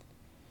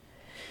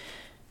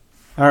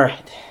All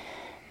right.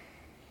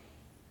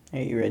 Are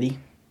you ready?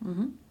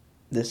 Mm-hmm.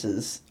 This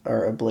is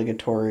our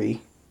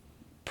obligatory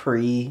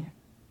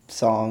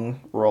pre-song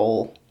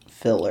roll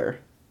filler.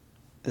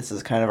 This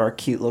is kind of our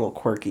cute little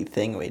quirky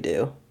thing we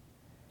do.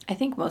 I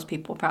think most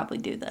people probably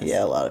do this.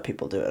 Yeah, a lot of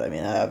people do it. I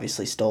mean, I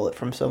obviously stole it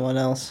from someone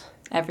else.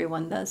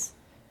 Everyone does.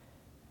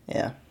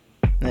 Yeah.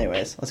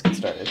 Anyways, let's get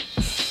started.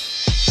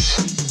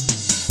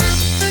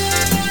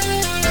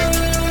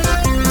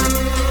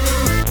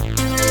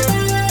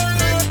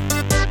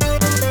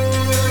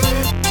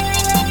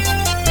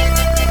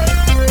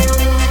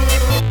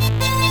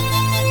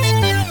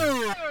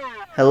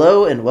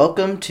 Hello and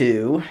welcome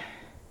to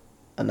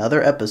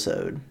another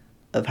episode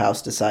of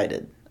House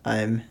Decided.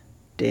 I'm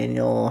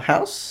Daniel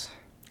House.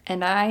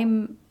 And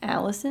I'm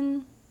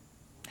Allison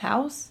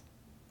House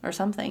or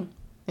something.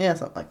 Yeah,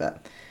 something like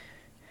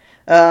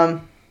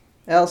that.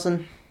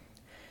 Allison,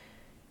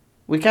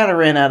 we kind of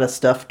ran out of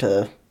stuff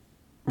to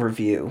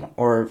review.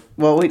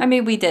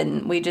 We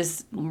didn't. We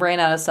just ran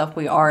out of stuff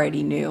we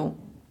already knew.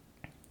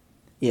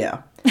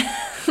 Yeah.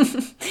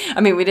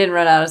 We didn't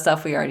run out of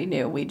stuff we already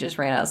knew. We just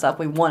ran out of stuff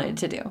we wanted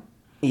to do.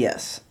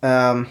 Yes.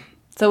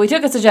 So we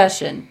took a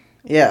suggestion.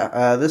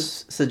 Yeah,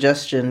 this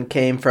suggestion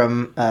came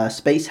from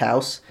Space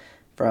House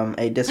from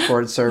a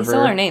Discord server. He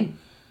stole our name.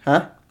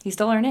 Huh? He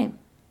stole our name.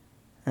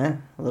 A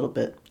little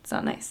bit. It's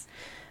not nice.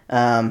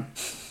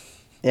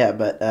 Yeah,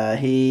 but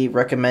he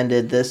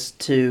recommended this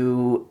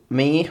to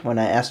me when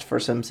I asked for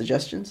some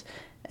suggestions,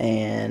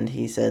 and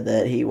he said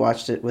that he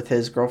watched it with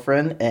his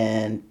girlfriend,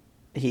 and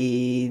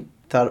he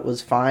thought it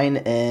was fine,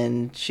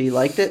 and she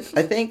liked it,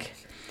 I think.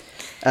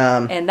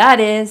 And that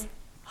is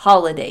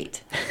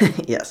Holidate.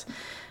 Yes.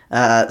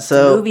 It's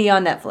a movie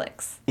on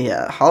Netflix.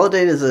 Yeah,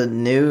 Holidate is a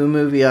new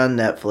movie on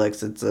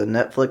Netflix. It's a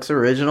Netflix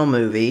original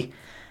movie,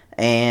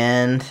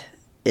 and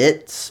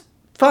it's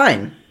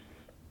fine.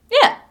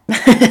 Yeah.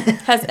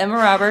 Has Emma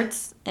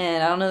Roberts,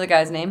 and I don't know the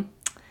guy's name,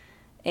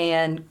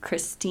 and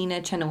Christina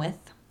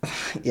Chenoweth.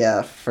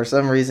 Yeah, for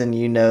some reason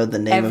you know the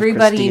name Everybody of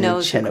Christina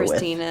knows Chenoweth. who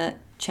Christina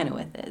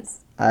Chenoweth is.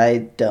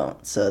 I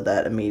don't, so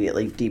that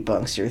immediately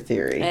debunks your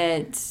theory.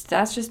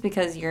 That's just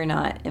because you're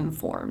not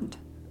informed.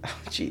 Oh,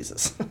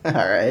 Jesus. All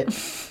right.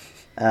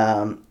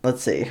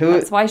 Let's see.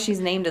 That's why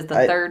she's named as the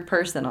third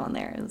person on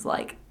there. It's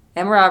like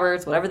Emma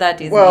Roberts, whatever that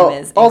dude's name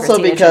is. And also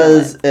Christina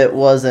because Chenoweth. it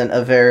wasn't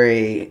a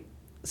very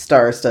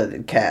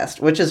star-studded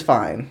cast, which is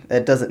fine.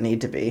 It doesn't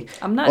need to be.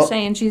 I'm not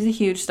saying she's a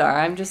huge star.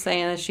 I'm just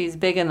saying that she's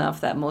big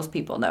enough that most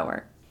people know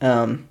her.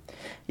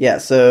 Yeah,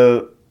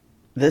 so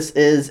this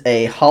is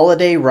a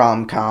holiday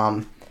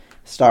rom-com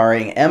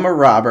starring Emma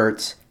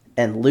Roberts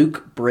and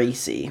Luke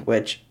Bracey,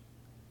 which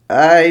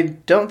I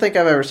don't think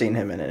I've ever seen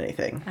him in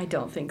anything. I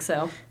don't think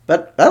so.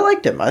 But I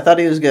liked him. I thought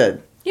he was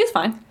good. He was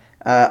fine.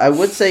 I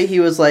would say he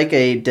was like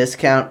a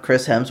discount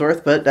Chris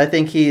Hemsworth, but I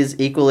think he's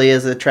equally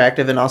as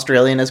attractive and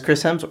Australian as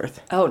Chris Hemsworth.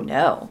 Oh,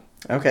 no.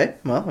 Okay,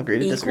 well, agree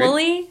to disagree.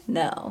 Equally?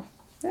 No.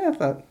 Yeah, I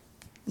thought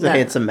he's a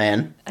handsome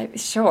man.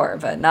 Sure,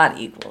 but not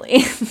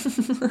equally.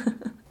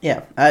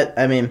 Yeah,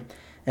 I mean,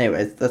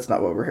 anyways, that's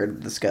not what we're here to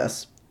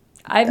discuss.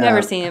 I've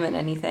never seen him in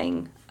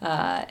anything.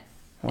 Well,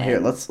 here,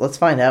 let's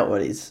find out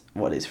what he's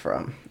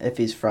from, if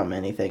he's from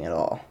anything at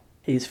all.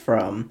 He's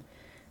from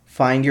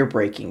Find Your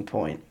Breaking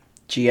Point,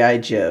 G.I.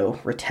 Joe,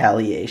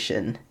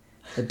 Retaliation,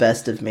 The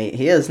Best of Me.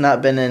 He has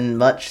not been in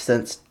much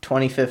since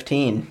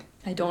 2015.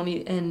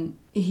 And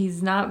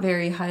he's not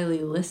very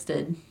highly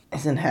listed.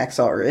 He's in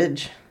Hacksaw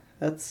Ridge.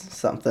 That's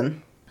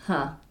something.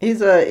 Huh.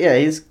 He's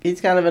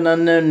kind of an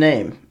unknown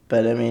name,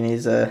 but I mean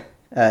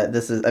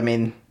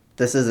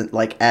this isn't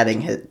like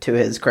adding to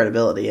his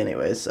credibility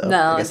anyway, so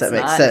no, I guess that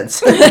makes sense.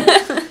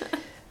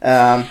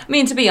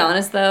 To be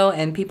honest though,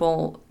 and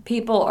people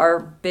are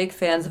big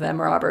fans of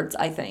Emma Roberts,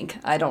 I think.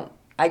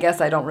 I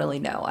guess I don't really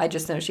know. I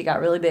just know she got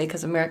really big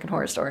because of American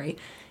Horror Story.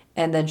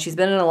 And then she's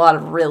been in a lot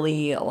of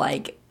really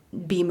like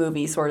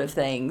B-movie sort of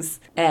things.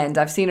 And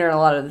I've seen her in a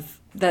lot of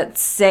the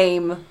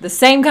same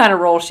kind of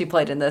role she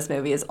played in this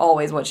movie is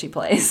always what she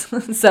plays.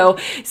 So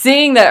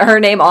seeing that her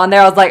name on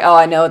there, I was like, oh,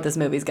 I know what this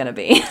movie's going to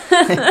be.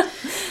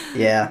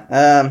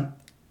 Yeah.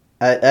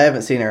 I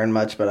haven't seen her in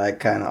much, but I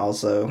kind of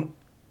also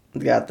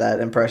got that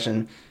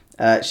impression.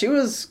 She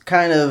was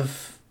kind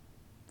of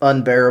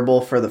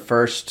unbearable for the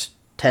first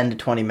 10 to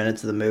 20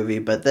 minutes of the movie,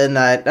 but then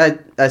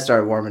I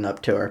started warming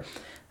up to her.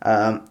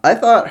 I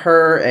thought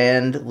her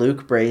and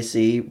Luke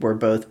Bracey were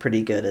both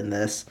pretty good in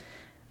this.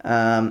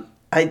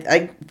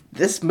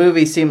 This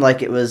movie seemed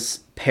like it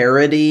was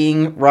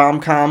parodying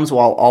rom-coms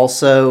while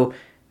also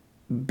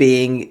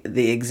being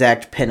the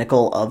exact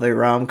pinnacle of a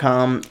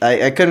rom-com.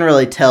 I couldn't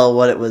really tell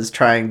what it was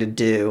trying to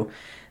do.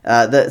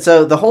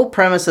 So the whole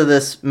premise of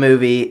this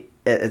movie,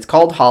 it's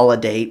called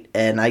Holidate,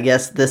 and I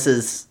guess this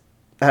is,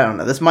 I don't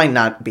know, this might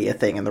not be a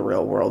thing in the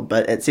real world,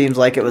 but it seems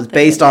like it was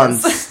based on,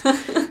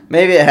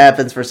 maybe it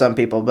happens for some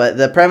people, but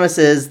the premise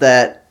is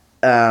that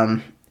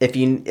if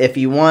you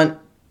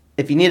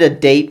need a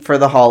date for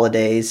the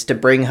holidays to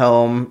bring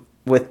home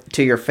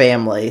to your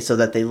family so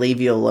that they leave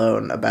you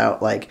alone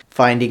about like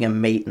finding a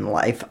mate in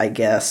life, I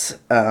guess,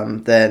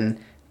 then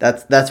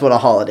That's what a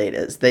holiday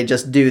is. They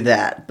just do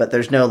that, but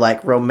there's no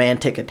like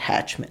romantic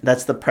attachment.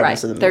 That's the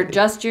premise of the movie. They're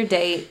just your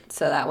date,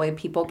 so that way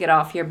people get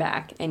off your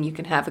back and you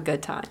can have a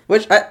good time.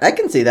 Which I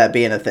can see that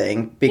being a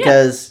thing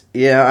because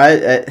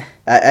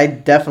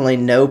I definitely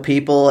know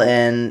people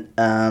and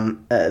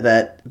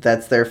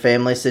that's their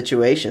family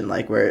situation,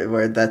 like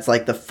where that's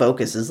like the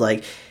focus is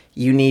like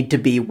you need to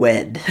be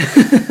wed.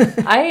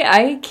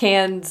 I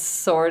can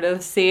sort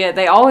of see it.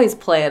 They always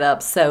play it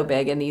up so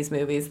big in these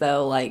movies,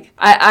 though. Like,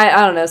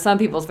 I don't know. Some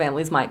people's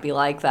families might be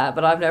like that,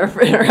 but I've never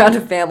been around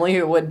a family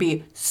who would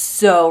be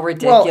so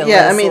ridiculous. Well,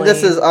 yeah, I mean,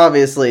 this is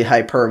obviously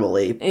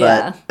hyperbole,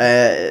 but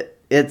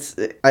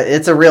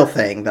it's a real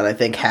thing that I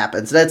think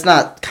happens. That's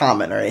not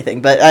common or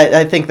anything, but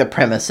I think the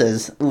premise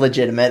is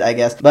legitimate, I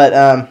guess.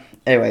 But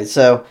anyway,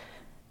 so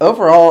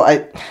overall,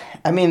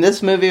 I mean,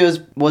 this movie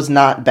was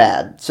not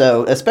bad.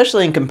 So,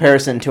 especially in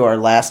comparison to our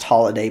last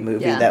holiday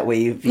movie that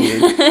we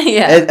viewed.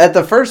 At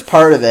the first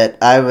part of it,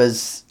 I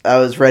was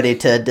ready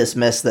to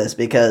dismiss this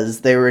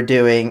because I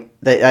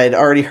had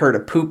already heard a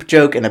poop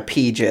joke and a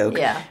pee joke.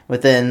 Yeah.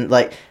 Within,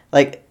 like,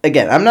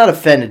 again, I'm not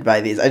offended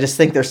by these. I just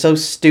think they're so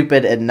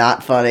stupid and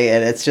not funny,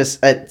 and it's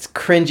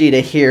cringy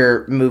to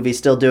hear movies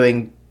still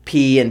doing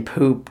pee and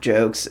poop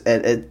jokes.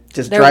 It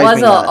just drives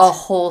me nuts. There was a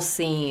whole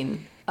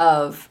scene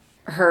of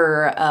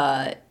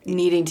her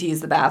needing to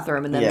use the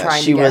bathroom and then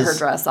trying to get her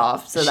dress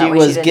off so that way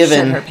she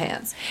didn't shit her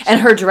pants.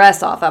 And her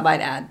dress off, I might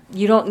add.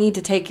 You don't need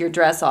to take your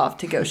dress off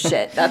to go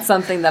shit. That's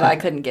something that I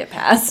couldn't get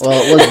past. Well,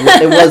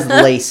 it was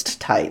laced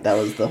tight. That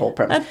was the whole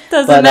premise.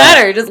 That doesn't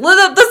matter. Just lift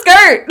up the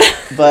skirt.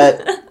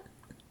 But,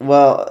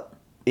 well,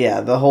 yeah,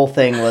 the whole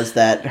thing was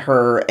that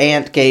her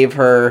aunt gave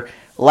her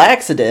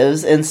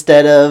laxatives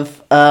instead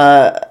of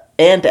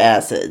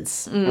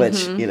antacids,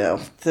 which,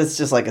 it's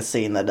just like a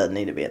scene that doesn't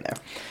need to be in there.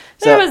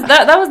 So,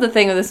 that was the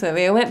thing with this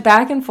movie. It went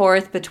back and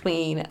forth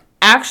between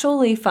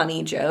actually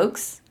funny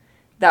jokes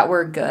that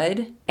were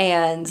good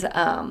and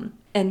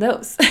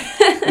those.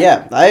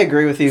 Yeah, I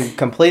agree with you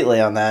completely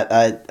on that.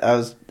 I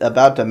was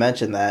about to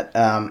mention that.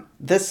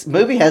 This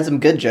movie had some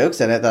good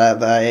jokes in it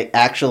that I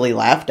actually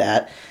laughed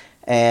at,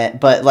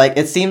 but like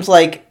it seems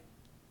like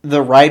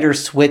the writer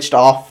switched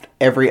off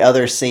every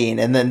other scene,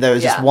 and then there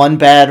was just one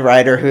bad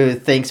writer who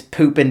thinks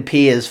poop and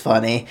pee is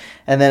funny,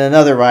 and then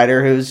another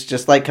writer who's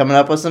just like coming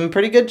up with some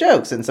pretty good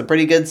jokes and some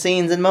pretty good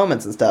scenes and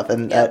moments and stuff.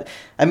 And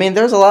I mean,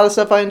 there's a lot of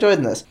stuff I enjoyed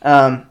in this.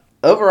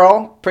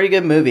 Overall, pretty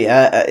good movie.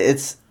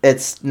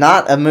 It's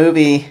not a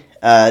movie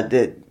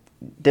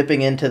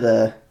dipping into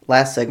the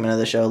last segment of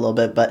the show a little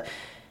bit, but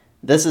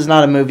this is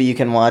not a movie you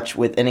can watch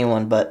with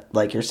anyone but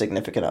like your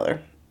significant other.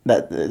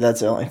 That's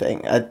the only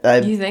thing.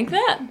 You think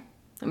that?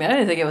 I mean, I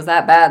didn't think it was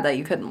that bad that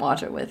you couldn't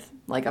watch it with,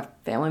 like, a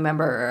family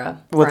member or a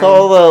friend. With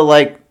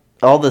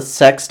all the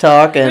sex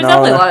talk and there's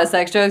definitely a lot of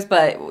sex jokes,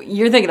 but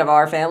you're thinking of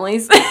our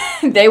families.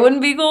 They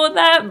wouldn't be cool with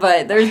that,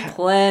 but there's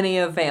plenty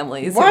of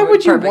families. Why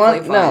would you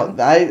want... Fine.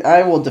 No,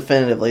 I will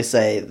definitively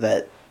say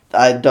that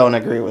I don't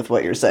agree with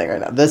what you're saying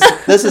right now.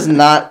 This is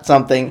not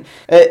something...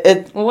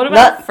 Well, what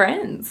about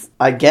Friends?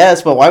 I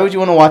guess, but why would you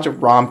want to watch a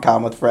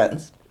rom-com with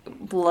friends?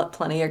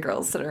 Plenty of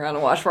girls sit around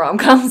and watch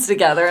rom-coms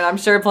together, and I'm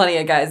sure plenty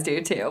of guys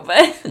do too,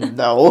 but...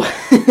 No.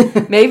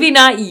 Maybe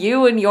not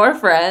you and your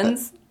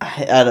friends.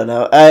 I don't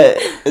know.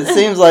 It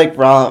seems like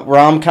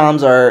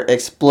rom-coms are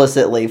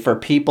explicitly for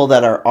people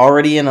that are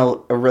already in a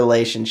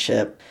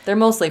relationship. They're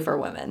mostly for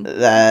women.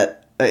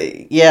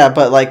 Yeah,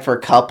 but like for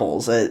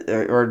couples,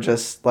 or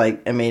just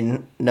like, I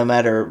mean, no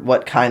matter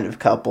what kind of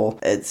couple,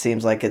 it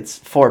seems like it's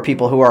for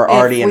people who are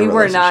already in a relationship. If we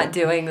were not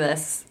doing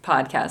this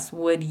podcast,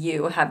 would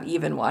you have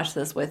even watched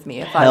this with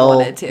me if I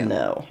wanted to?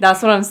 No.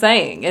 That's what I'm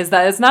saying, is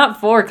that it's not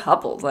for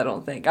couples, I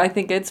don't think. I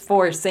think it's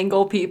for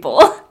single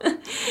people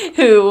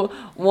who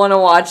want to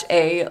watch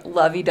a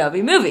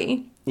lovey-dovey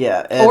movie.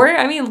 Yeah. Or,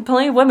 I mean,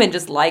 plenty of women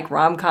just like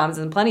rom-coms,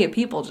 and plenty of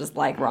people just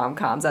like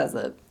rom-coms as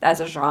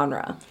a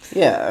genre.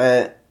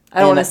 Yeah, I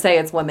don't want to say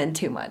it's women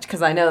too much,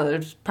 because I know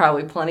there's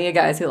probably plenty of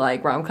guys who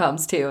like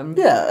rom-coms too, and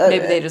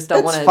maybe they just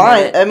don't want to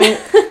admit it. I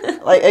mean,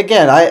 like,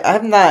 again,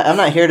 I'm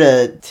not here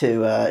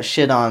to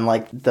shit on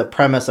like the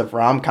premise of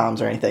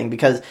rom-coms or anything,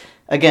 because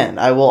again,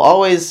 I will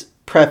always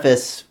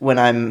preface when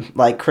I'm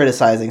like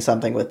criticizing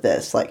something with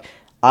this, like,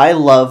 I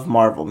love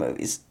Marvel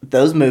movies.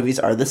 Those movies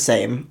are the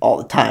same all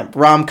the time.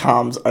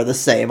 Rom-coms are the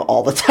same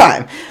all the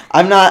time.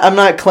 I'm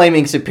not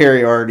claiming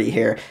superiority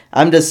here.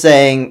 I'm just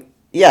saying,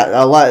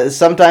 yeah,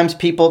 sometimes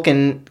people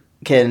can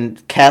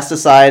cast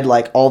aside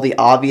like all the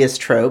obvious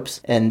tropes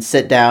and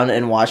sit down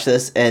and watch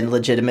this and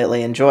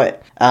legitimately enjoy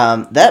it.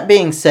 That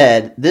being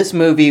said, this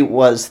movie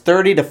was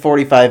 30 to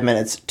 45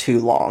 minutes too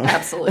long.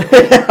 Absolutely.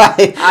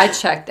 I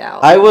checked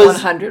out.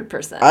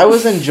 100%. I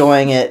was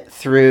enjoying it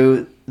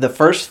through the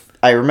first...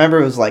 I remember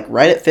it was like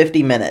right at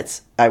 50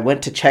 minutes. I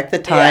went to check the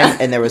time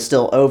and there was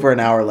still over an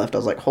hour left. I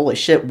was like, holy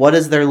shit, what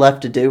is there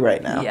left to do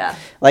right now? Yeah.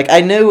 Like,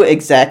 I knew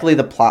exactly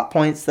the plot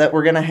points that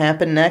were going to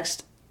happen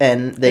next.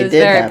 and they did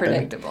very happen.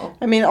 Predictable.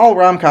 I mean, all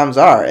rom-coms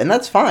are, and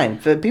that's fine.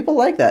 People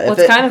like that.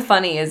 What's kind of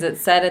funny is it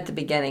said at the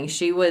beginning,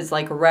 she was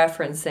like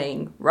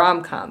referencing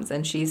rom-coms,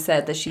 and she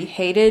said that she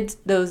hated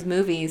those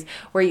movies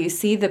where you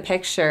see the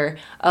picture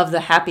of the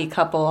happy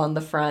couple on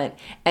the front,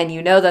 and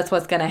you know that's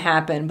what's going to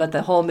happen, but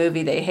the whole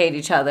movie they hate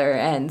each other,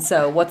 and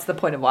so what's the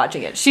point of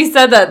watching it? She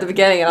said that at the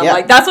beginning, and I'm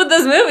like, that's what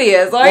this movie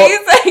is. Why are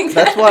you saying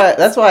that?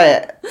 That's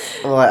why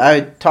I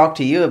talked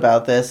to you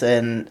about this,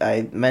 and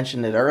I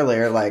mentioned it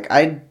earlier. Like,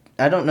 I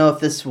don't know if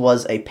this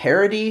was a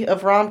parody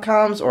of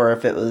rom-coms or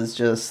if it was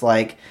just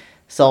like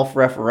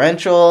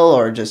self-referential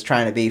or just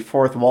trying to be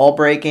fourth wall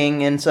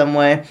breaking in some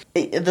way.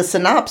 The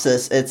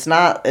synopsis,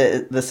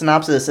 the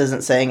synopsis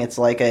isn't saying it's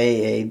like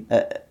a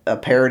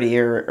parody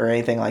or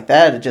anything like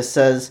that. It just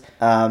says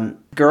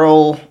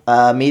girl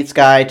meets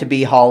guy to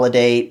be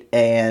holiday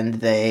and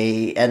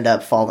they end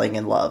up falling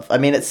in love. I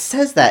mean, it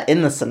says that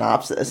in the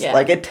synopsis. Yeah.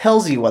 Like, it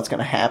tells you what's going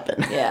to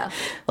happen. Yeah.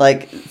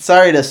 Like,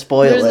 sorry to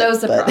spoil it. There's no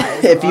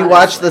surprise. If you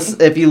watch this,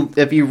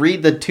 if you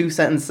read the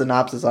 2-sentence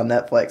synopsis on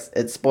Netflix,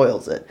 it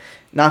spoils it.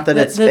 Not that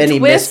it's any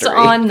mystery. The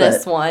twist on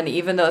this one,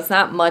 even though it's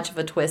not much of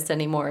a twist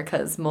anymore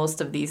because most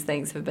of these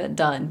things have been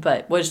done,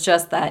 but was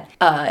just that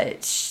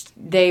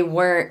it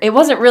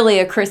wasn't really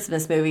a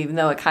Christmas movie, even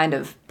though it kind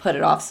of put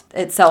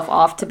itself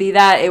off to be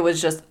that. It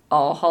was just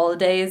all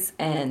holidays,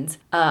 and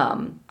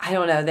I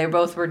don't know, they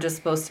both were just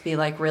supposed to be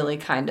like really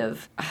kind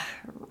of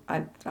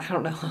I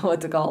don't know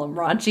what to call them,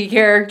 raunchy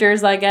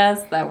characters, I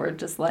guess, that were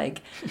just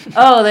like,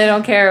 oh, they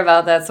don't care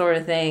about that sort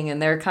of thing, and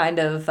they're kind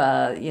of,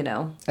 I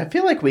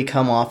feel like we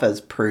come off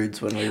as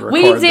prudes when we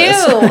record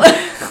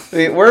this.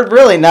 We do! We're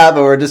really not,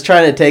 but we're just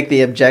trying to take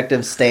the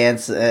objective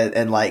stance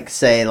and like,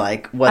 say,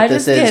 like, what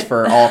this is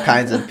for all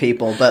kinds of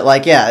people. But,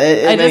 like, yeah.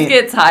 I just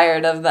get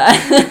tired of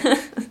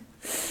that.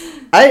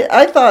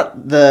 I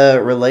thought the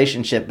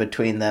relationship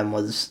between them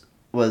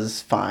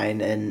was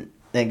fine, and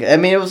I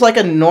mean, it was like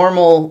a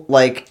normal,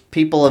 like,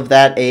 people of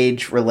that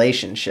age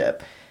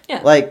relationship. Yeah.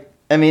 Like,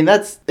 I mean,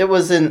 it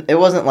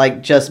wasn't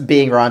like just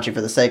being raunchy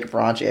for the sake of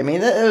raunchy. I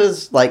mean, it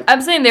was like...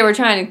 I'm saying they were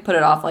trying to put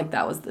it off like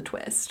that was the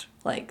twist.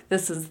 Like,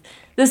 this is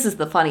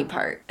the funny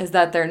part, is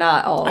that they're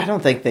not all... I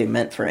don't think they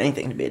meant for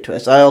anything to be a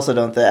twist. I also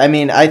don't think... I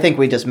mean, I think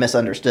we just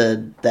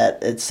misunderstood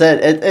that it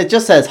said... It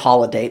just says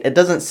holiday. It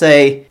doesn't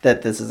say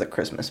that this is a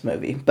Christmas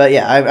movie. But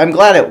yeah, I'm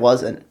glad it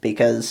wasn't,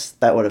 because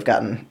that would have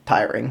gotten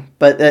tiring.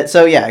 But,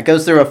 so yeah, it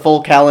goes through a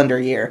full calendar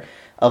year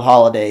of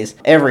holidays.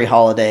 Every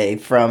holiday,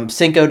 from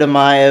Cinco de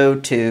Mayo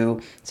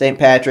to St.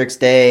 Patrick's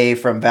Day,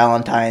 from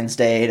Valentine's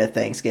Day to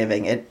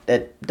Thanksgiving.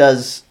 It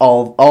does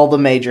all the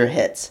major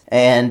hits.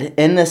 And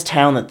in this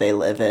town that they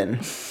live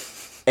in,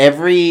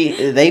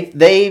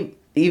 they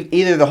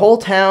either the whole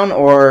town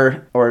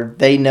or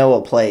they know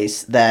a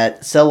place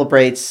that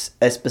celebrates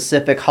a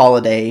specific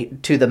holiday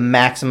to the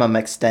maximum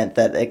extent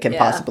that it can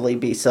possibly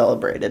be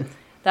celebrated.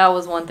 That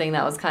was one thing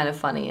that was kind of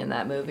funny in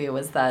that movie,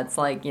 was that it's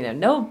like,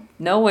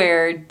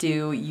 nowhere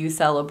do you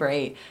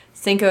celebrate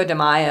Cinco de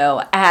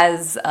Mayo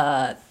as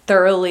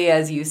thoroughly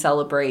as you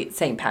celebrate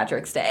St.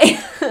 Patrick's Day.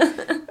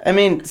 I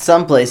mean,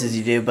 some places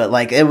you do, but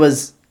like it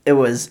was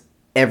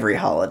every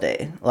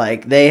holiday.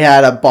 Like, they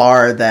had a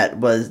bar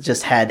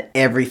that had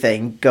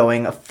everything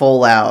going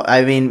full out.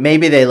 I mean,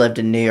 maybe they lived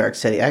in New York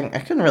City. I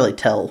couldn't really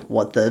tell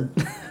what the...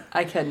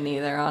 I couldn't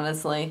either,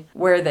 honestly,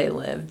 where they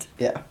lived.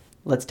 Yeah.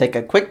 Let's take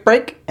a quick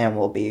break, and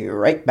we'll be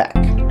right back.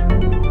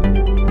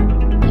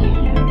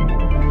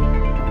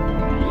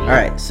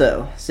 Alright,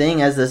 so,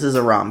 seeing as this is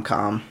a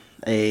rom-com,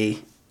 a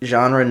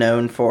genre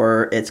known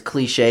for its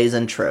cliches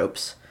and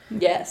tropes.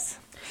 Yes.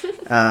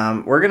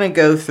 We're going to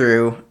go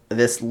through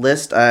this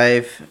list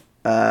I've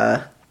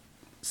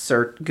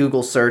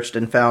Google searched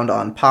and found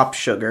on Pop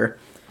Sugar,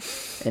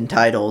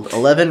 entitled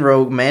 11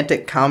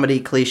 Romantic Comedy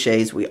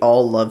Cliches We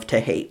All Love to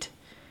Hate.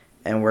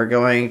 And we're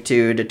going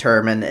to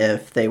determine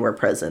if they were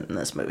present in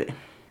this movie.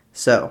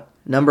 So,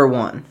 number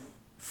 1,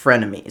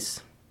 frenemies.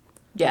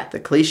 Yeah.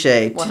 The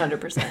cliche...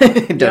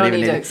 100%. You don't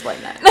need to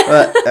explain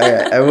that.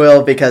 Okay, I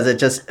will, because it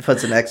just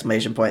puts an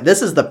exclamation point.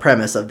 This is the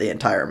premise of the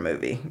entire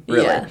movie,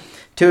 really. Yeah.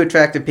 Two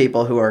attractive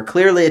people who are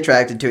clearly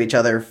attracted to each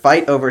other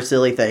fight over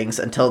silly things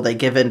until they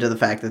give in to the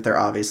fact that they're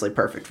obviously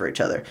perfect for each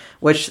other.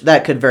 Which,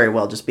 that could very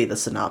well just be the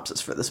synopsis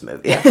for this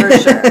movie. Yeah, for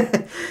sure.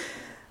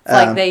 It's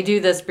like they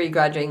do this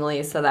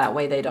begrudgingly so that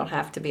way they don't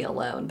have to be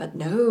alone. But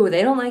no,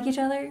 they don't like each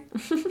other.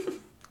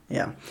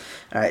 Yeah.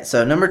 All right,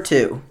 so number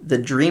 2, the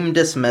dream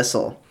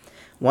dismissal.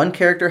 One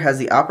character has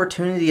the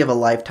opportunity of a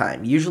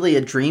lifetime, usually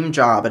a dream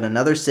job in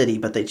another city,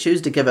 but they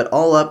choose to give it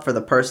all up for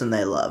the person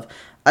they love.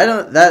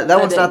 That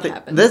one's not the...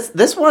 Happen.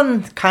 This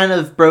one kind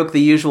of broke the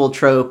usual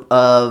trope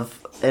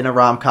of, in a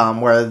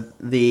rom-com, where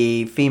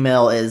the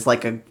female is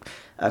like a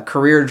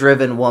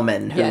career-driven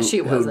woman who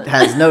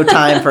has no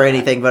time for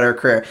anything but her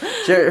career.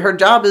 Her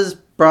job is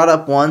brought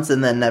up once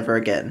and then never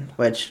again,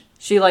 which...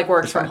 She, like,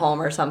 works from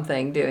home or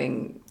something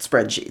doing...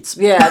 spreadsheets.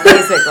 Yeah,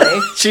 basically.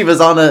 She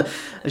was on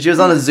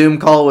a Zoom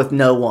call with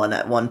no one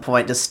at one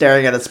point, just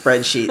staring at a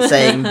spreadsheet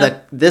saying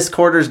that this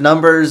quarter's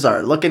numbers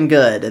are looking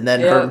good. And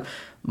then her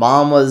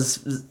mom was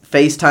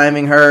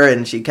FaceTiming her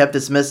and she kept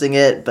dismissing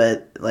it,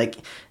 but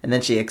and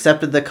then she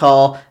accepted the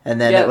call,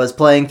 and then it was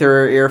playing through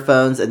her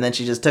earphones, and then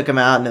she just took them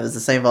out, and it was the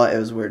same volume. It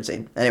was a weird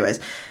scene. Anyways,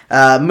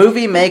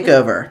 movie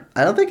makeover.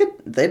 I don't think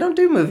they don't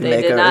do movie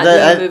makeover. Did not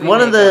do movie one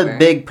makeover. of the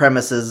big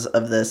premises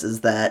of this is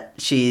that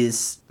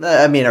she's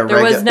a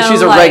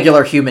no,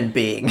 regular human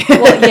being.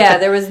 Well, yeah,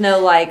 there was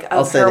no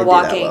of her they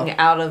walking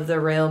out of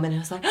the room, and it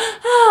was like,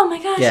 oh my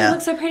gosh, she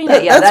looks so pretty.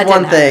 That's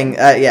one thing.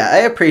 I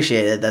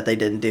appreciated that they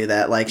didn't do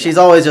that. She's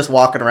always just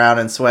walking around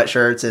in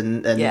sweatshirts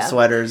and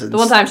sweaters. And the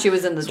one time she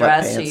was in the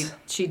dress, pants.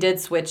 she did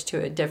switch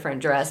to a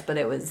different dress, but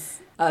it was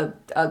a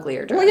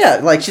uglier dress. Well,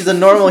 yeah, she's a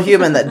normal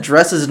human that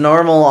dresses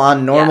normal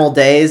on normal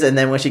days, and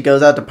then when she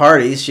goes out to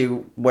parties, she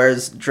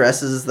wears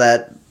dresses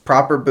that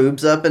prop her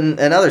boobs up and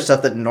other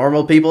stuff that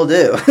normal people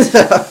do.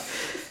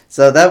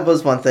 So that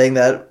was one thing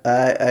that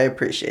I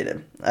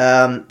appreciated.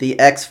 The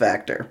X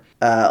Factor.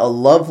 A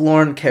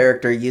lovelorn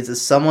character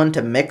uses someone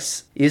to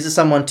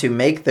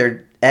make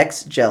their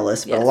ex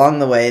jealous, but along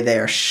the way they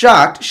are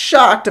shocked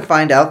to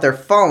find out they're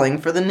falling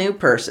for the new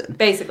person.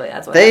 Basically,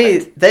 that's what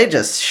happened. They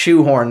just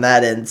shoehorned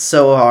that in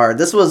so hard.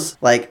 This was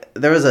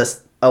there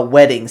was a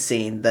wedding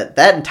scene that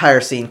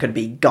entire scene could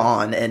be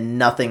gone and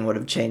nothing would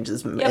have changed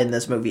in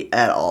this movie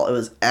at all. It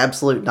was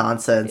absolute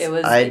nonsense.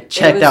 I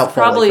checked out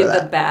probably for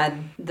that.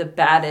 the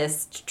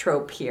baddest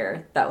trope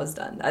here that was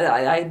done.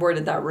 I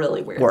worded that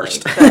really weirdly.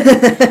 Worst.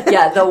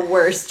 Yeah, the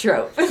worst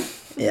trope.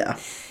 Yeah.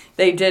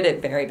 They did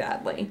it very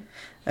badly.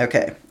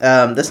 Okay.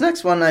 This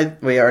next one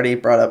we already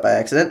brought up by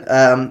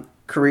accident.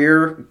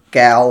 Career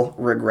gal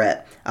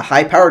regret. A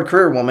high-powered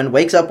career woman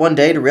wakes up one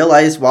day to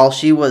realize while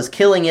she was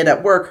killing it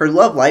at work, her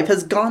love life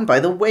has gone by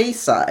the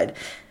wayside.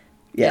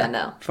 Yeah,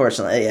 no.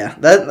 Fortunately, yeah.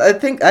 I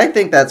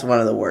think that's one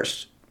of the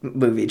worst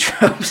movie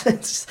tropes.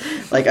 It's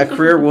like a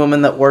career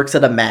woman that works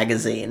at a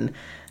magazine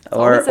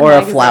or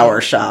a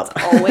flower shop.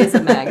 It's always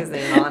a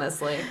magazine,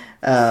 honestly.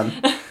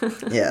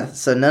 Yeah,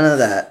 so none of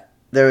that.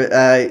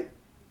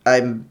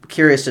 I'm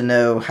curious to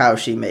know how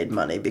she made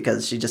money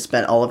because she just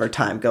spent all of her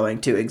time going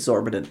to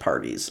exorbitant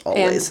parties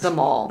always. And the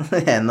mall.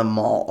 And the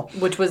mall.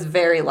 Which was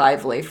very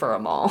lively for a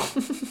mall.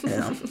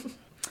 Yeah.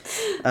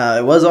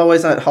 It was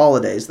always at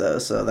holidays, though,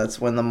 so that's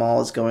when the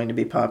mall is going to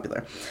be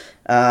popular.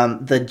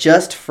 The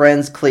just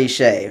friends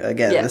cliche.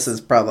 Again, yes. This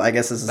is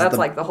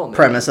the whole movie.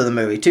 Premise of the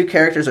movie. Two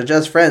characters are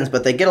just friends,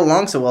 but they get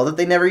along so well that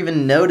they never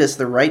even notice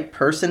the right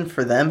person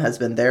for them has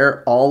been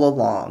there all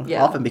along.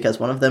 Often because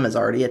one of them is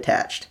already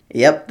attached.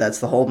 Yep, that's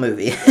the whole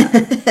movie.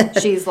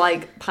 She's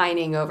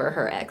pining over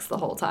her ex the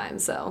whole time,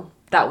 so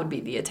that would be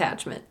the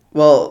attachment.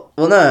 Well,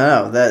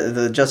 no.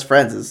 The just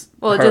friends is.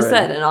 Well, it just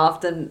said, and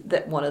often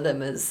that one of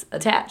them is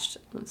attached.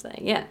 I'm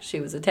saying, yeah, she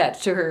was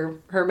attached to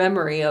her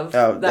memory of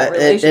that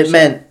relationship. It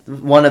meant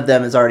one of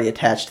them is already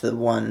attached to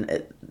one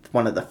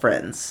of the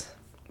friends,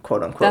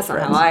 quote unquote. That's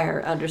friends. not how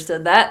I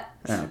understood that.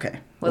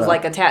 Okay, was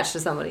attached to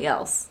somebody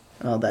else.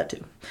 Oh, that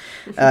too.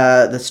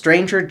 The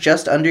stranger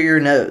just under your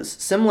nose.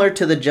 Similar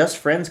to the just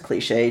friends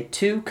cliche,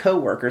 two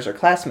co-workers or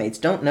classmates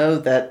don't know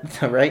that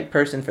the right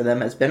person for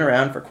them has been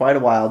around for quite a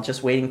while,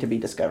 just waiting to be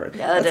discovered.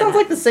 Yeah, that sounds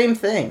like the same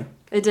thing.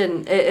 It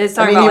didn't. It's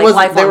talking about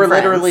lifelong they were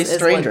friends. Literally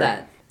strangers.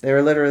 They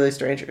were literally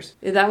strangers.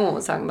 That one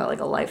was talking about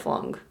a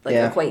lifelong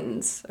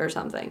acquaintance or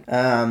something.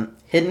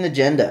 Hidden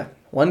agenda.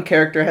 One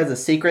character has a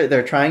secret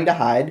they're trying to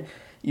hide,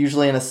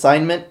 usually an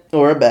assignment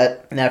or a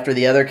bet, and after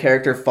the other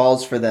character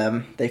falls for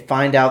them, they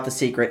find out the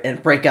secret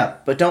and break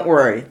up. But don't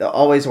worry, they'll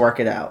always work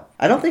it out.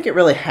 I don't think it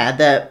really had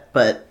that,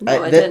 but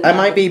I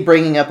might be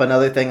bringing up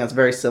another thing that's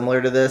very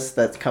similar to this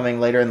that's coming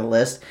later in the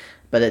list,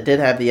 but it did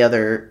have the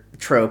other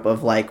trope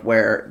of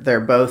where they're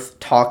both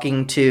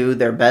talking to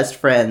their best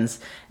friends,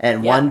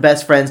 and one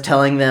best friend's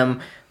telling them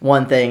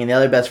one thing and the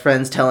other best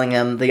friend's telling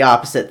them the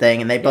opposite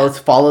thing, and they both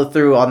follow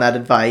through on that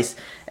advice,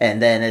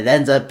 and then it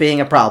ends up being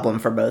a problem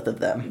for both of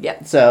them.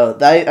 Yeah. So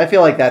I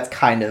feel like that's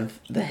kind of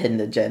the hidden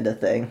agenda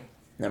thing.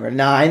 Number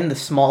 9, the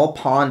small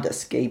pond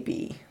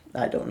escapee.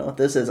 I don't know what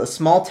this is. A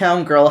small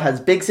town girl has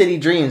big city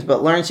dreams,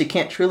 but learns she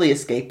can't truly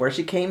escape where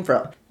she came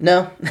from.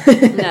 No.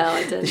 No,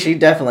 I didn't. She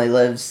definitely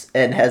lives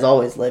and has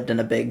always lived in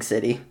a big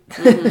city.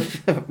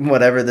 Mm-hmm.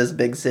 Whatever this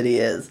big city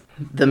is.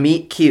 The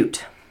meet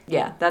cute.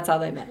 Yeah, that's how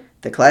they met.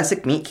 The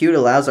classic meet cute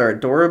allows our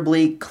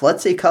adorably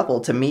klutzy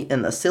couple to meet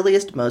in the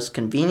silliest, most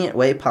convenient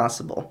way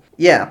possible.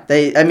 Yeah,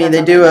 they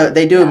do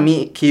a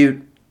meet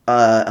cute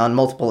on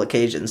multiple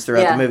occasions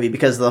throughout the movie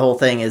because the whole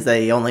thing is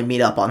they only meet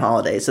up on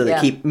holidays, so they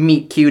keep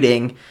meet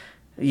cuting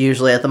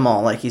usually at the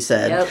mall, like you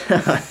said. Yep.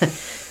 I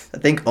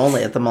think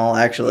only at the mall,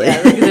 actually.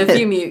 Yeah, the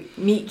few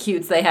meet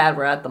cutes they had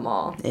were at the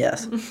mall.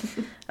 Yes.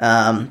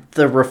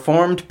 The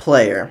reformed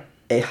player.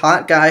 A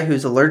hot guy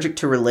who's allergic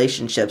to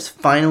relationships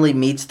finally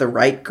meets the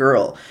right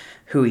girl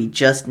who he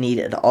just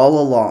needed all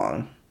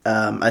along.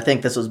 I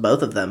think this was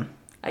both of them.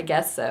 I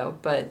guess so,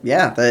 but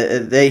yeah,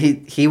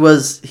 he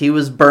was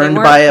burned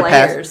by a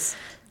past.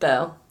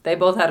 Though They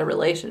both had a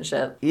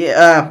relationship.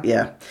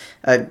 Yeah.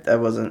 I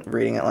wasn't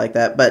reading it like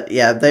that. But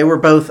yeah, they were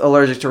both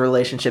allergic to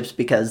relationships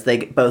because they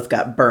both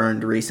got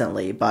burned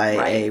recently by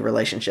a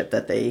relationship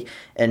that they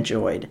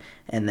enjoyed.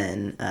 And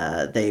then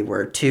they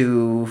were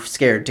too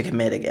scared to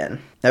commit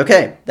again.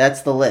 Okay,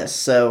 that's the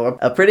list. So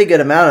a pretty good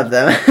amount of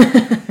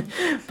them.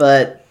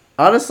 But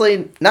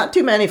honestly, not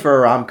too many for a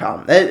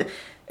rom-com. It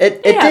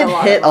did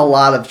hit a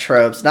lot of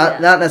tropes.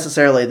 Not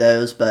necessarily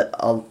those, but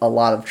a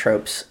lot of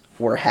tropes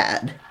were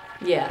had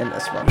in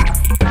this one.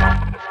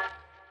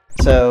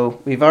 So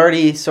we've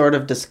already sort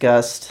of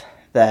discussed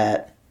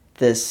that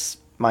this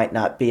might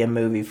not be a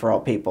movie for all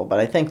people, but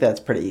I think that's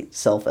pretty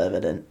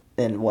self-evident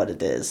in what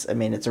it is. I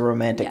mean, it's a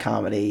romantic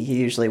comedy. You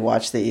usually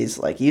watch these,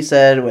 like you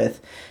said,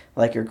 with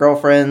like your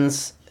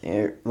girlfriends,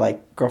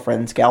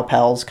 gal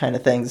pals kind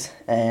of things.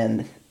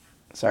 And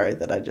sorry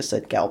that I just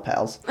said gal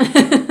pals.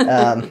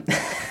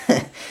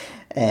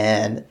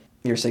 And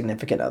your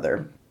significant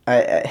other.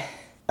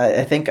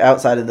 I think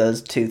outside of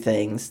those two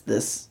things,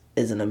 this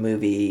isn't a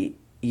movie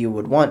you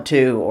would want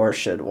to or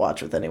should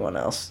watch with anyone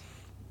else.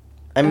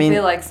 I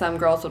feel like some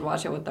girls would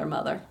watch it with their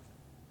mother.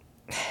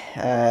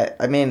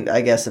 I mean, I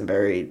guess in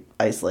very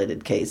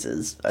isolated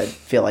cases, I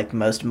feel like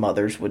most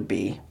mothers would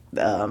be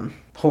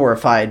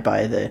horrified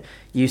by the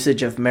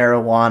usage of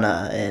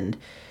marijuana and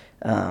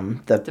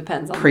the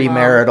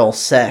premarital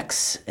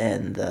sex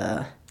and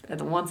the...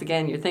 Once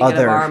again, you're thinking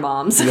of our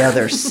moms. The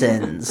other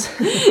sins.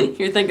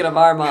 You're thinking of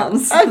our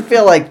moms. I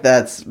feel like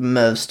that's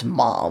most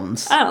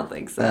moms. I don't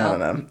think so. I don't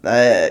know.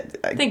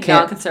 I think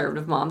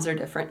non-conservative moms are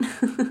different.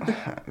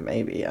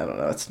 Maybe. I don't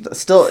know. It's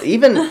still,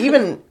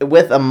 even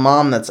with a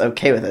mom that's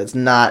okay with it, it's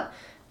not,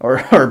 or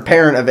a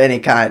parent of any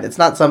kind, it's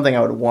not something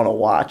I would want to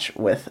watch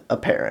with a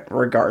parent,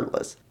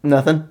 regardless.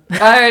 Nothing?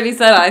 I already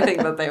said I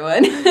think that they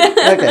would.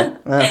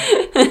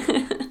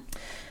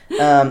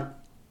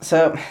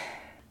 Okay.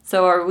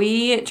 So are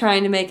we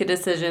trying to make a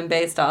decision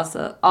based off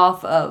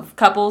of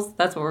couples?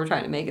 That's what we're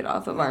trying to make it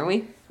off of, aren't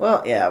we?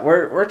 Well, yeah,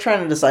 we're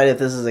trying to decide if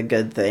this is a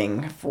good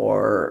thing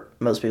for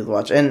most people to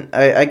watch. And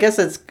I guess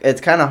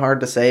it's kind of hard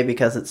to say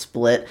because it's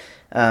split.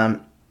 And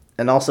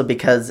also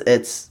because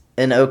it's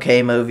an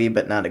okay movie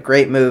but not a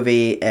great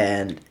movie,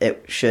 and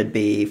it should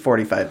be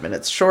 45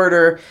 minutes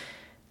shorter.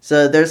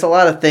 So there's a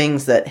lot of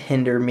things that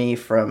hinder me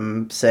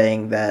from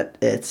saying that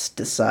it's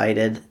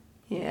decided.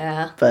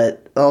 Yeah.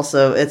 But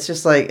also, it's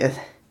just like...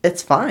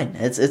 It's fine.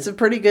 It's a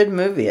pretty good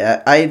movie.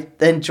 I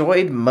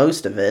enjoyed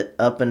most of it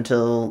up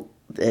until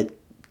it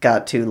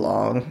got too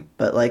long.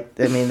 But,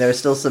 there's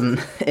still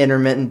some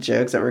intermittent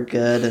jokes that were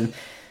good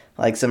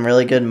and, some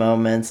really good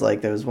moments.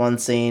 There was one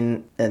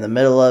scene in the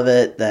middle of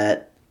it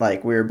that, we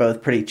were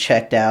both pretty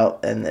checked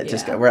out. And it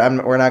just we're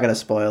not going to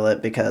spoil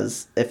it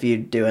because if you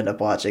do end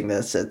up watching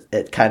this,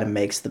 it kind of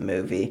makes the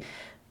movie.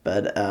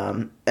 But,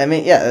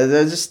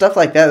 there's just stuff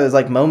like that. There's,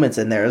 moments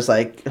in there. It's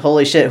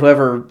holy shit,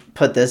 whoever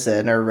put this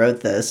in or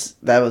wrote this,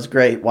 that was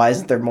great. Why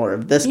isn't there more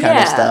of this kind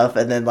of stuff?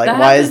 And then,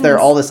 why is there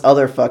all this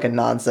other fucking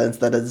nonsense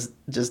that is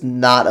just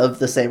not of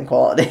the same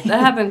quality?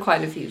 That happened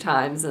quite a few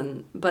times.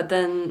 But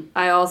then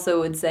I also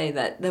would say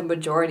that the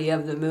majority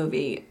of the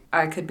movie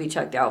I could be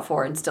checked out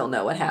for and still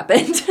know what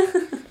happened.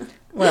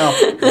 Well,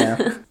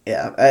 yeah.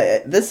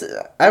 Yeah.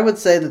 I would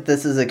say that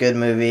this is a good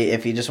movie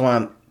if you just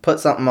want to put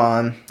something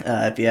on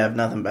if you have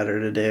nothing better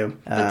to do.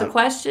 But the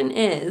question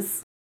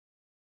is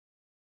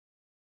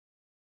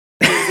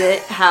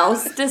it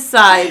House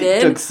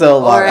Decided took so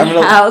long.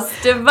 or House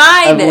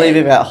Divided? I'm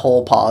leaving that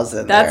whole pause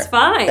in That's there.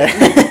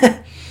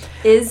 Fine.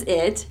 Is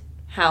it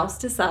House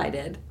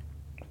Decided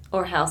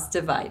or House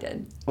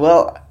Divided?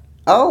 Well,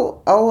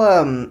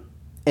 I'll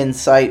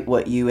incite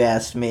what you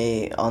asked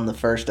me on the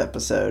first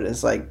episode.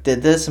 Is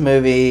did this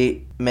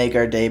movie make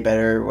our day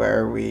better?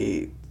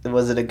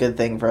 Was it a good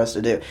thing for us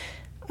to do?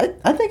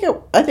 I think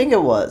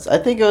it was. I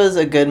think it was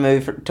a good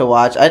movie to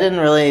watch. I didn't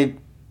really...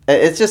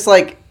 It's just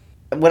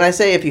when I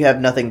say if you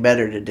have nothing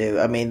better to do,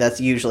 I mean, that's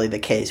usually the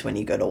case when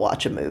you go to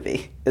watch a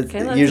movie. It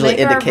usually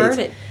indicates... Our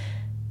verdict.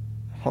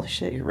 Holy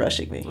shit, you're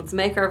rushing me. Let's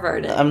make our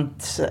verdict.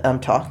 I'm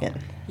talking.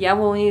 Yeah,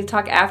 well, we need to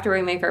talk after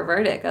we make our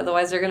verdict.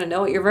 Otherwise, they're going to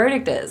know what your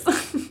verdict is.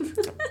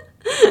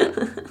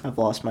 I've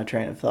lost my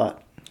train of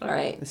thought. All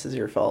right. This is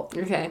your fault.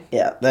 Okay.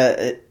 Yeah,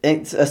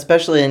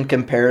 especially in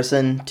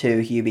comparison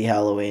to Hubie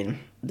Halloween,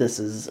 this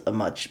is a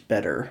much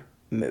better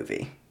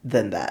movie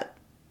than that.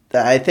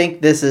 I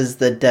think this is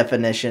the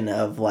definition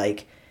of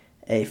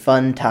a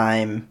fun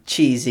time,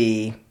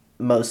 cheesy,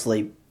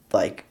 mostly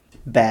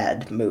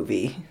bad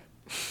movie.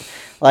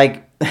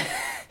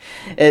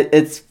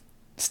 It's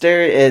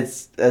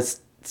a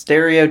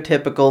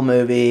stereotypical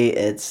movie.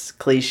 It's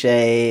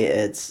cliche.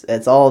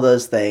 It's all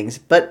those things,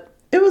 but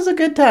it was a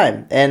good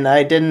time, and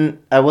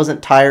I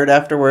wasn't tired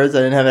afterwards. I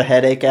didn't have a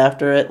headache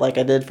after it like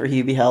I did for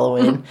Hubie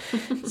Halloween.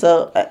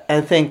 So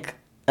I think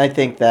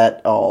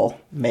that all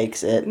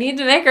makes it. Need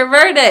to make our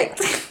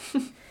verdict.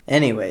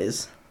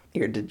 Anyways,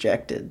 you're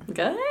dejected.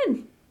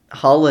 Good.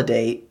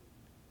 Holiday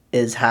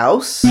is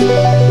House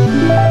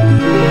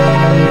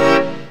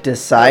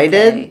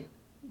Decided. Okay.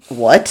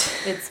 What?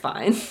 It's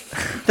fine.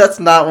 That's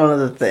not one of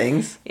the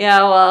things.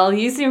 Yeah, well,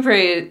 you seem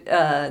pretty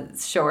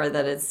sure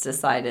that it's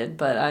decided,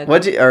 but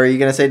Are you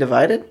gonna say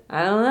divided?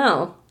 I don't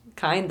know.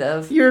 Kind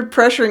of. You're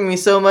pressuring me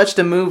so much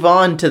to move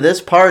on to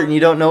this part, and you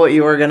don't know what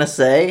you were gonna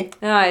say?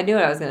 No, I knew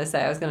what I was gonna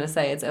say. I was gonna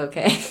say it's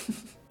okay.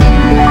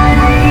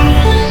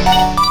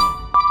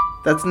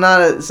 That's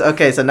not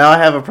okay, so now I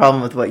have a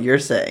problem with what you're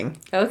saying.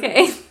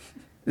 Okay.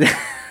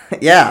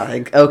 Yeah,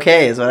 like,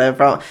 okay is what I have a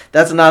problem.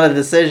 That's not a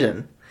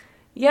decision.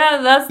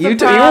 Yeah, that's the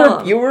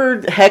problem. You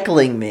were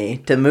heckling me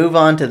to move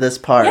on to this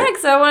part. Yeah,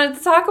 because I wanted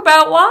to talk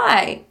about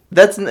why.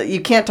 You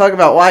can't talk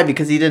about why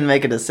because you didn't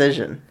make a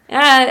decision.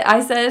 Yeah,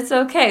 I said it's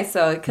okay,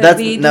 so it could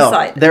be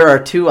decided. No, there are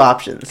two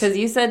options. Because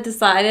you said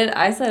decided,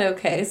 I said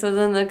okay, so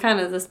then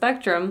the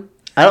spectrum...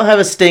 I don't have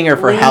a stinger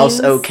for house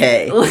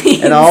okay.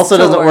 It also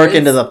doesn't work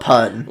into the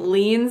pun.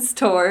 Leans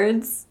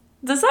towards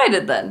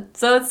decided then.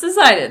 So it's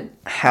decided.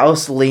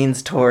 House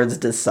leans towards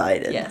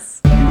decided.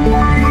 Yes.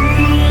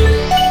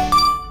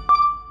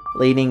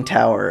 Leaning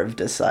Tower of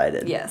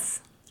decided. Yes.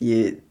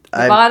 The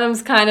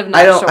bottom's kind of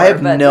not sure. I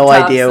have no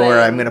idea where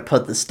I'm going to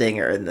put the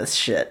stinger in this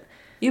shit.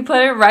 You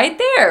put it right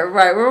there,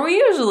 right where we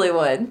usually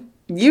would.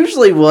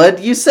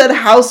 You said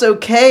house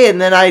okay, and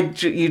then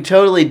you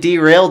totally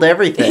derailed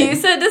everything. You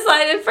said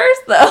decided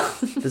first, though.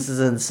 This is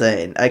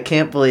insane. I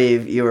can't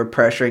believe you were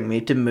pressuring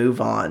me to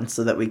move on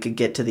so that we could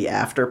get to the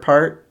after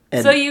part.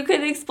 And so you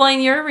could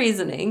explain your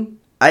reasoning.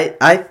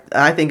 I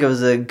think it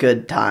was a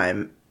good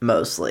time,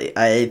 mostly.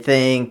 I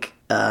think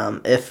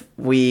if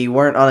we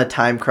weren't on a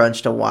time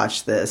crunch to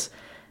watch this,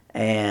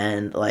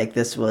 and like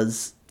this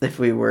was... If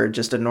we were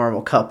just a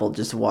normal couple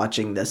just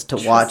watching this to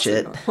watch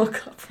it.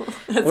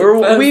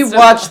 We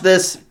watched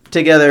this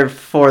together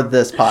for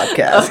this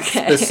podcast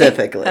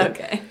specifically.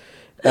 Okay.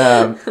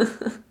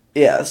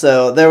 Yeah,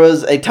 so there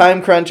was a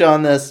time crunch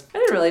on this. I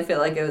didn't really feel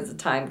like it was a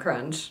time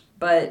crunch,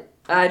 but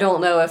I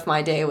don't know if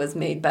my day was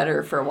made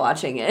better for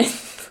watching it.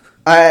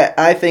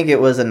 I think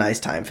it was a nice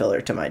time filler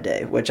to my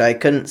day, which I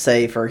couldn't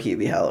say for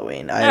Hubie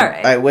Halloween.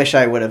 I wish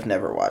I would have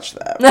never watched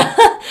that.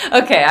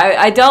 Okay,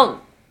 I don't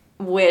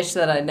wish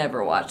that I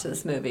never watched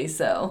this movie,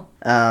 so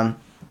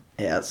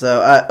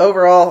so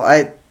overall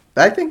I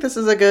think this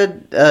is a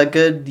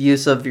good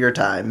use of your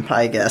time,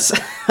 I guess.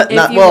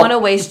 If you want to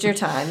waste your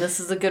time, this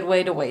is a good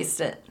way to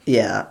waste it.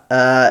 Yeah,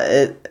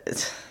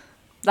 that's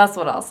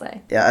what I'll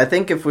say. Yeah, I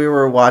think if we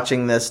were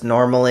watching this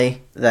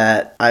normally,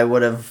 that I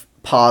would have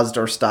paused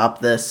or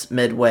stopped this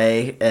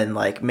midway and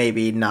like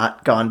maybe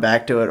not gone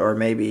back to it, or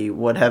maybe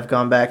would have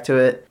gone back to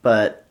it,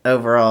 but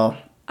overall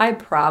I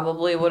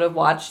probably would have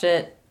watched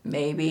it.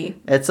 Maybe.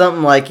 It's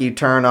something like you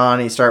turn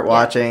on, you start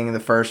watching the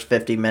first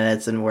 50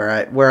 minutes, and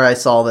where I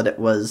saw that it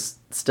was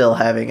still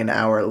having an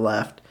hour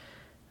left,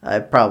 I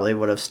probably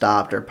would have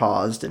stopped or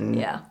paused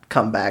and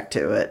come back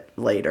to it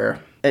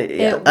later.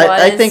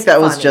 I think that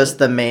was just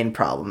the main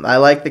problem. I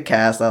like the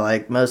cast, I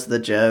like most of the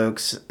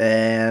jokes,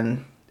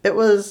 and it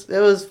was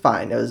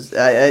fine. It was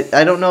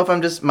I don't know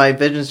if my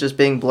vision's just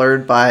being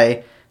blurred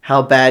by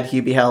how bad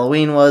Hubie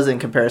Halloween was in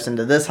comparison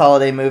to this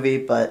holiday movie,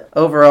 but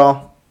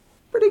overall,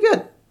 pretty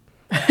good.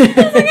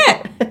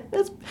 It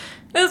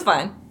was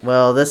fine.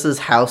 Well, this is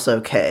house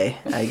okay,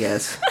 I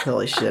guess.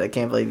 Holy shit, I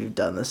can't believe you've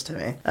done this to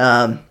me.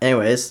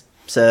 Anyways,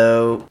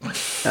 so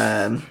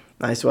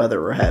nice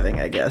weather we're having,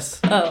 I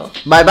guess. Oh.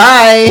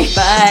 Bye-bye.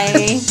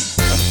 Bye.